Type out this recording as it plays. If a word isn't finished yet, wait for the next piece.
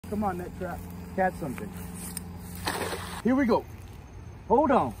Come on, net trap. Catch something. Here we go. Hold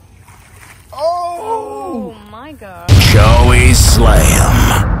on. Oh! Oh my god. Joey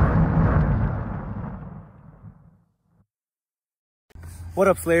SLAYEM. What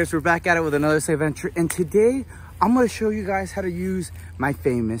up, Slayers? We're back at it with another Slay adventure, and today I'm going to show you guys how to use my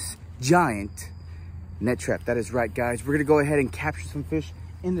famous giant net trap. That is right, guys. We're going to go ahead and capture some fish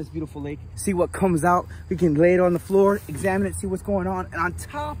in this beautiful lake, see what comes out. We can lay it on the floor, examine it, see what's going on, and on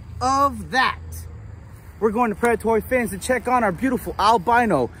top of that, we're going to Predatory Fins to check on our beautiful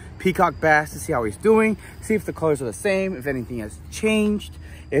albino peacock bass to see how he's doing, see if the colors are the same, if anything has changed,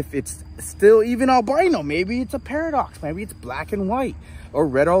 if it's still even albino. Maybe it's a paradox, maybe it's black and white or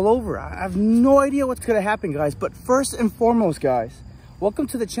red all over. I have no idea what's gonna happen, guys. But first and foremost, guys, welcome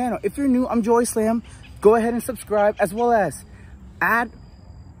to the channel. If you're new, I'm Joey SLAYEM. Go ahead and subscribe, as well as add...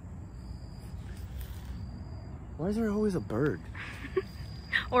 Why is there always a bird?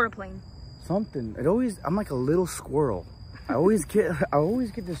 Or a plane. Something. I'm like a little squirrel. I always get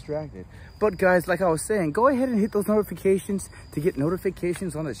distracted. But guys, like I was saying, go ahead and hit those notifications to get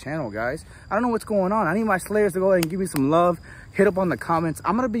notifications on the channel, guys. I don't know what's going on. I need my Slayers to go ahead and give me some love. Hit up on the comments.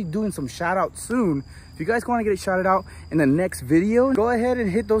 I'm gonna be doing some shout outs soon. If you guys want to get it shouted out in the next video, go ahead and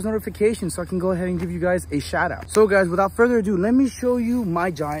hit those notifications so I can go ahead and give you guys a shout out. So guys, without further ado, let me show you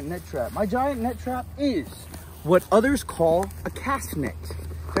my giant net trap. My giant net trap is what others call a cast net.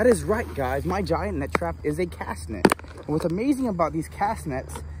 That is right, guys. My giant net trap is a cast net. And what's amazing about these cast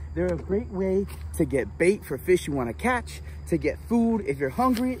nets, they're a great way to get bait for fish you want to catch, to get food if you're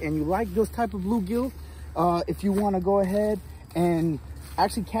hungry and you like those type of bluegill, if you want to go ahead and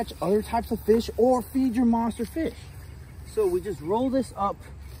actually catch other types of fish or feed your monster fish. So we just roll this up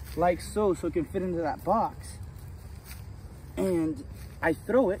like so it can fit into that box, and I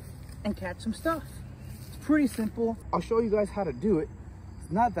throw it and catch some stuff. It's pretty simple. I'll show you guys how to do it.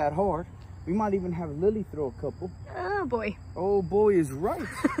 It's not that hard. We might even have Lily throw a couple. Oh boy. Oh boy is right.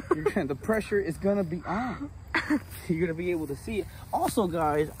 The pressure is gonna be on. You're gonna be able to see it. Also,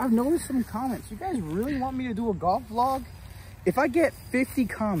 guys, I've noticed some comments. You guys really want me to do a golf vlog? If I get 50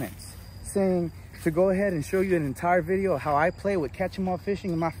 comments saying to go ahead and show you an entire video of how I play with catch 'em all fishing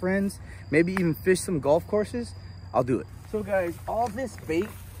with my friends, maybe even fish some golf courses, I'll do it. So guys, all this bait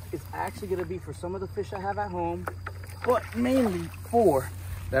is actually gonna be for some of the fish I have at home, but mainly for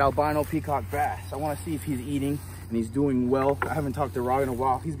that albino peacock bass. I want to see if he's eating and he's doing well. I haven't talked to Rod in a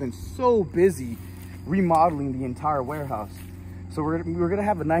while. He's been so busy remodeling the entire warehouse. So we're gonna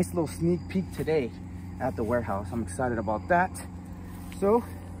have a nice little sneak peek today at the warehouse. I'm excited about that. So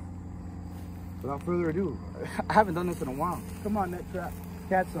without further ado, I haven't done this in a while. Come on, net trap,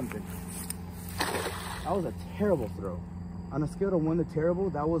 catch something. That was a terrible throw. On a scale of 1 to terrible,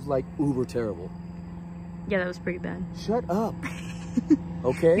 that was like uber terrible. Yeah, that was pretty bad. Shut up.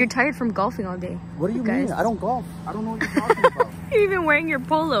 Okay. You're tired from golfing all day. What do you mean? I don't golf. I don't know what you're talking about. You're even wearing your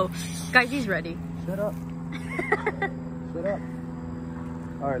polo. Guys, he's ready. Shut up. Shut up.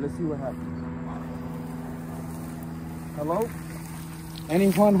 All right, let's see what happens. Hello?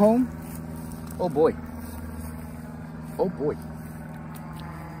 Anyone home? Oh boy. Oh boy.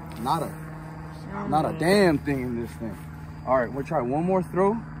 Not a damn thing in this thing. All right, we'll try one more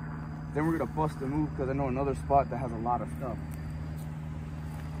throw. Then we're gonna bust the move because I know another spot that has a lot of stuff.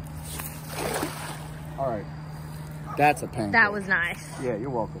 All right, that's a pancake. That was nice. Yeah, you're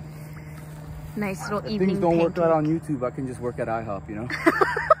welcome. Nice little If evening things don't pancake. work out on YouTube, I can just work at IHOP, you know?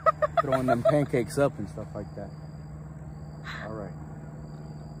 Throwing them pancakes up and stuff like that. All right.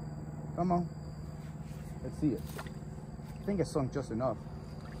 Come on. Let's see it. I think it sunk just enough.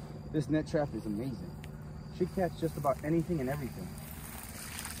 This net trap is amazing. Should catch just about anything and everything.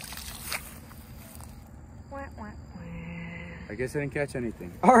 I guess I didn't catch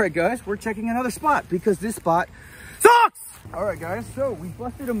anything. All right, guys, we're checking another spot because this spot sucks. All right, guys, so we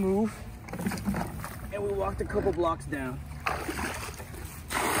busted a move and we walked a couple blocks down.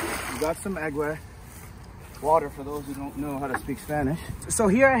 We got some agua, water for those who don't know how to speak Spanish. So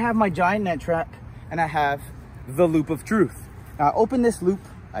here I have my giant net trap and I have the loop of truth. Now I open this loop,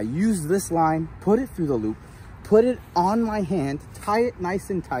 I use this line, put it through the loop, put it on my hand, tie it nice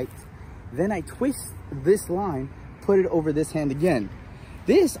and tight. Then I twist this line, put it over this hand again.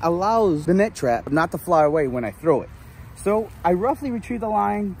 This allows the net trap not to fly away when I throw it. So I roughly retrieve the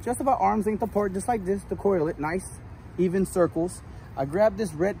line just about arm's length apart, just like this, to coil it, nice, even circles. I grab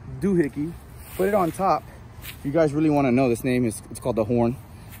this red doohickey, put it on top. If you guys really want to know, this name is, it's called the horn.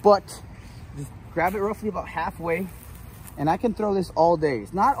 But just grab it roughly about halfway, and I can throw this all day.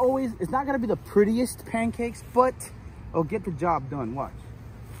 It's not gonna be the prettiest pancakes, but it'll get the job done. Watch.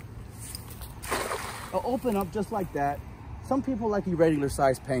 It'll open up just like that. some people like irregular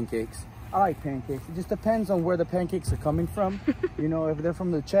sized pancakes. I like pancakes. It just depends on where the pancakes are coming from. You know, if they're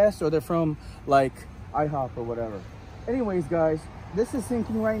from the chest or they're from like IHOP or whatever. Anyways, guys, this is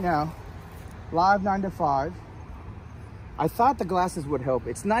sinking right now. Live 9 to 5. I thought the glasses would help.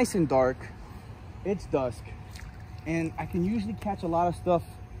 It's nice and dark. It's dusk. And I can usually catch a lot of stuff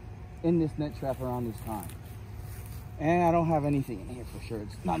in this net trap around this time. And I don't have anything in here for sure.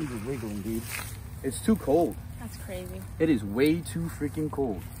 It's not even wiggling, dude. It's too cold. That's crazy. It is way too freaking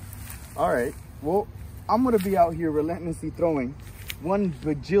cold. All right, well, I'm gonna be out here relentlessly throwing 1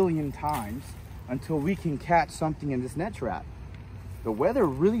 bajillion times until we can catch something in this net trap. The weather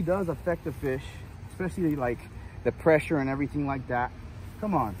really does affect the fish, especially like the pressure and everything like that.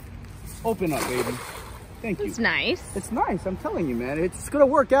 Come on, open up, baby. Thank you. It's nice. It's nice, I'm telling you, man. It's gonna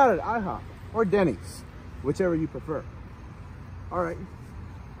work out at IHOP or Denny's, whichever you prefer. All right,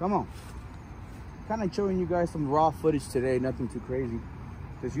 come on. Kind of showing you guys some raw footage today, nothing too crazy.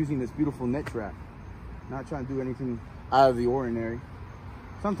 Just using this beautiful net trap. Not trying to do anything out of the ordinary.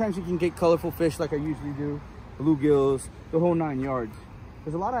 Sometimes you can get colorful fish like I usually do. Bluegills, the whole 9 yards.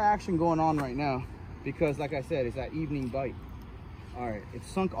 There's a lot of action going on right now because, like I said, it's that evening bite. All right, it's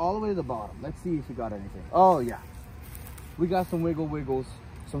sunk all the way to the bottom. Let's see if we got anything. Oh yeah, we got some wiggles,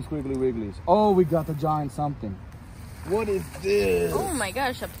 some squiggly wigglies. Oh, we got the giant something. What is this? Oh my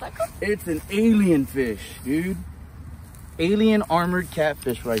gosh, a pleco? It's an alien fish, dude. Alien armored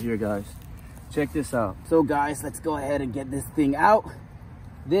catfish right here, guys. Check this out. So guys, let's go ahead and get this thing out.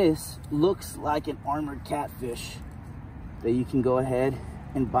 This looks like an armored catfish that you can go ahead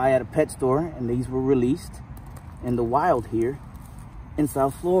and buy at a pet store, and these were released in the wild here in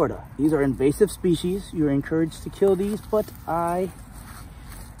South Florida. These are invasive species. You're encouraged to kill these, but I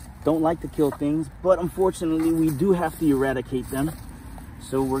don't like to kill things, but unfortunately we do have to eradicate them.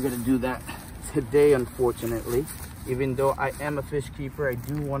 So we're gonna do that today, unfortunately. Even though I am a fish keeper, I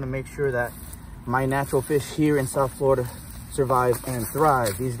do want to make sure that my natural fish here in South Florida survive and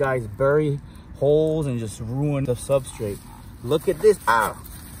thrive. These guys bury holes and just ruin the substrate. Look at this. Ow!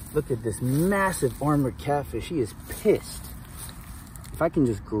 Look at this massive armored catfish. He is pissed. If I can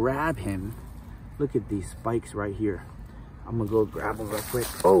just grab him, look at these spikes right here. I'm gonna go grab him real quick.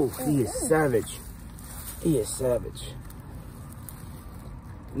 Oh, he is savage. He is savage.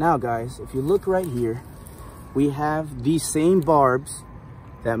 Now guys, if you look right here, we have these same barbs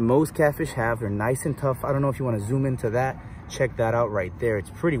that most catfish have. They're nice and tough. I don't know if you want to zoom into that. Check that out right there. It's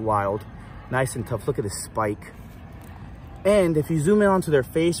pretty wild. Nice and tough. Look at this spike. And if you zoom in onto their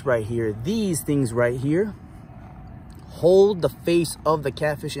face right here, these things right here hold the face of the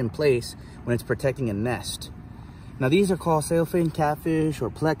catfish in place when it's protecting a nest. Now these are called sailfin catfish or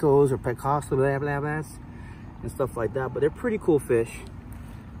plecos or pecos, blah, blah, blah, and stuff like that. But they're pretty cool fish.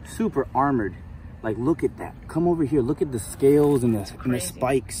 Super armored. Like, look at that. Come over here. Look at the scales and the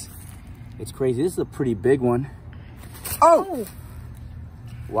spikes. It's crazy. This is a pretty big one. Oh!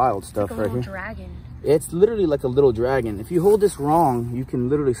 Wild stuff like a right here. Dragon. It's literally like a little dragon. If you hold this wrong, you can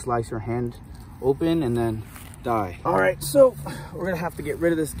literally slice your hand open and then die. All right, so we're gonna have to get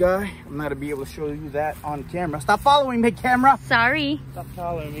rid of this guy. I'm not gonna be able to show you that on camera. Stop following me, camera. Sorry. Stop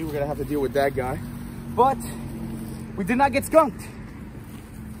following me. We're gonna have to deal with that guy. But we did not get skunked.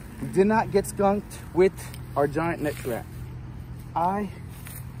 We did not get skunked with our giant net trap. I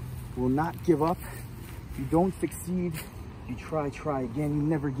will not give up. If you don't succeed, you try again. You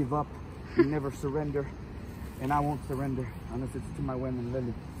never give up. You never surrender. And I won't surrender unless it's to my women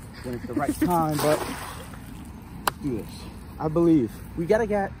Lily when it's the right time. But let's do this. I believe we gotta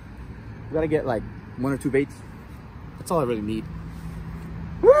get like 1 or 2 baits. That's all I really need.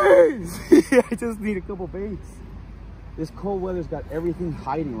 I just need a couple baits. This cold weather's got everything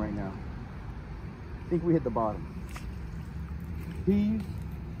hiding right now. I think we hit the bottom. Heave,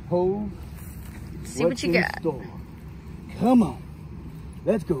 hove. See what you got. Store? Come on.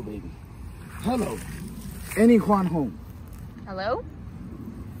 Let's go, baby. Hello. Any Juan home? Hello?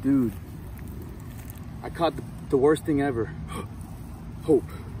 Dude, I caught the worst thing ever. Hope.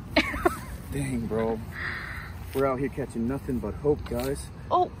 Dang, bro. We're out here catching nothing but hope, guys.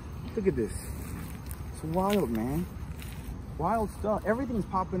 Oh. Look at this. It's wild, man. Wild stuff. Everything's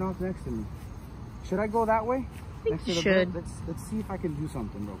popping off next to me. Should I go that way? I think you should. Let's see if I can do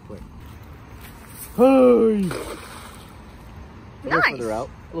something real quick. Hey! A little further out.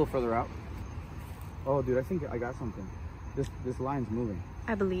 A little further out. Oh, dude, I think I got something. This line's moving.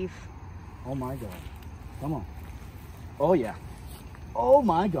 I believe. Oh my god. Come on. Oh yeah. Oh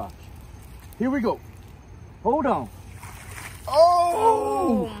my gosh. Here we go. Hold on.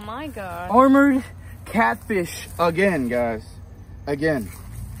 Oh! Oh my god. Armored catfish again, guys. Again.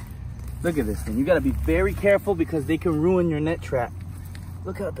 Look at this thing. You gotta be very careful because they can ruin your net trap.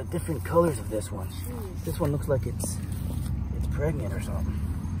 Look at the different colors of this one. Jeez. This one looks like it's pregnant or something.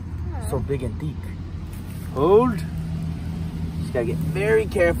 Oh. So big and thick. Hold. Just gotta get very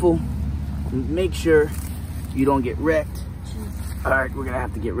careful. Make sure you don't get wrecked. Jeez. All right, we're gonna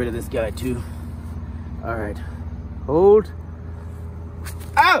have to get rid of this guy too. All right, hold.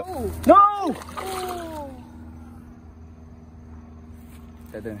 Ow! Oh. No! Oh.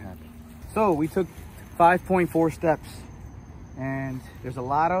 That didn't happen. So we took 5.4 steps and there's a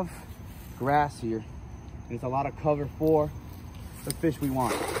lot of grass here. There's a lot of cover for the fish we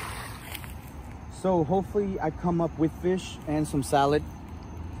want. So hopefully I come up with fish and some salad,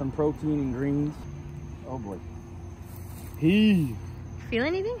 some protein and greens. Oh boy. Heave. Feel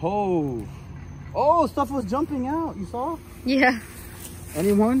anything? Oh. Oh, stuff was jumping out. You saw? Yeah.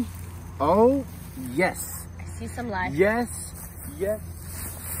 Anyone? Oh, yes. I see some live. Yes. Yes.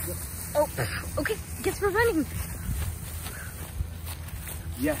 Oh, okay. Guess we're running.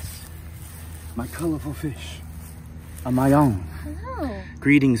 Yes. My colorful fish on my own. Hello.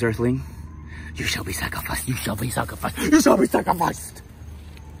 Greetings, Earthling. You shall be sacrificed. You shall be sacrificed. You shall be sacrificed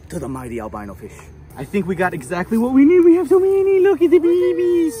to the mighty albino fish. I think we got exactly what we need. We have so many. Look at the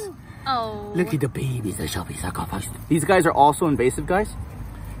babies. Oh. Look at the babies that shall be sacrificed. These guys are also invasive, guys.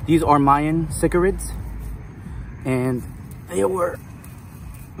 These are Mayan cicarids. And they were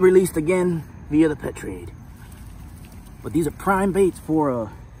released again via the pet trade. But these are prime baits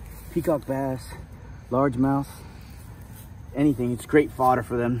for peacock bass, largemouth, anything. It's great fodder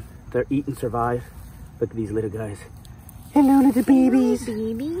for them. They're eat and survive. Look at these little guys. Hello, little babies.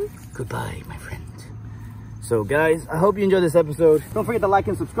 Hello, babies. Goodbye, my friend. So guys, I hope you enjoyed this episode. Don't forget to like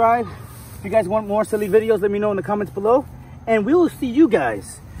and subscribe. If you guys want more silly videos, let me know in the comments below. And we will see you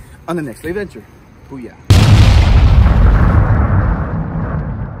guys on the next adventure. Booyah.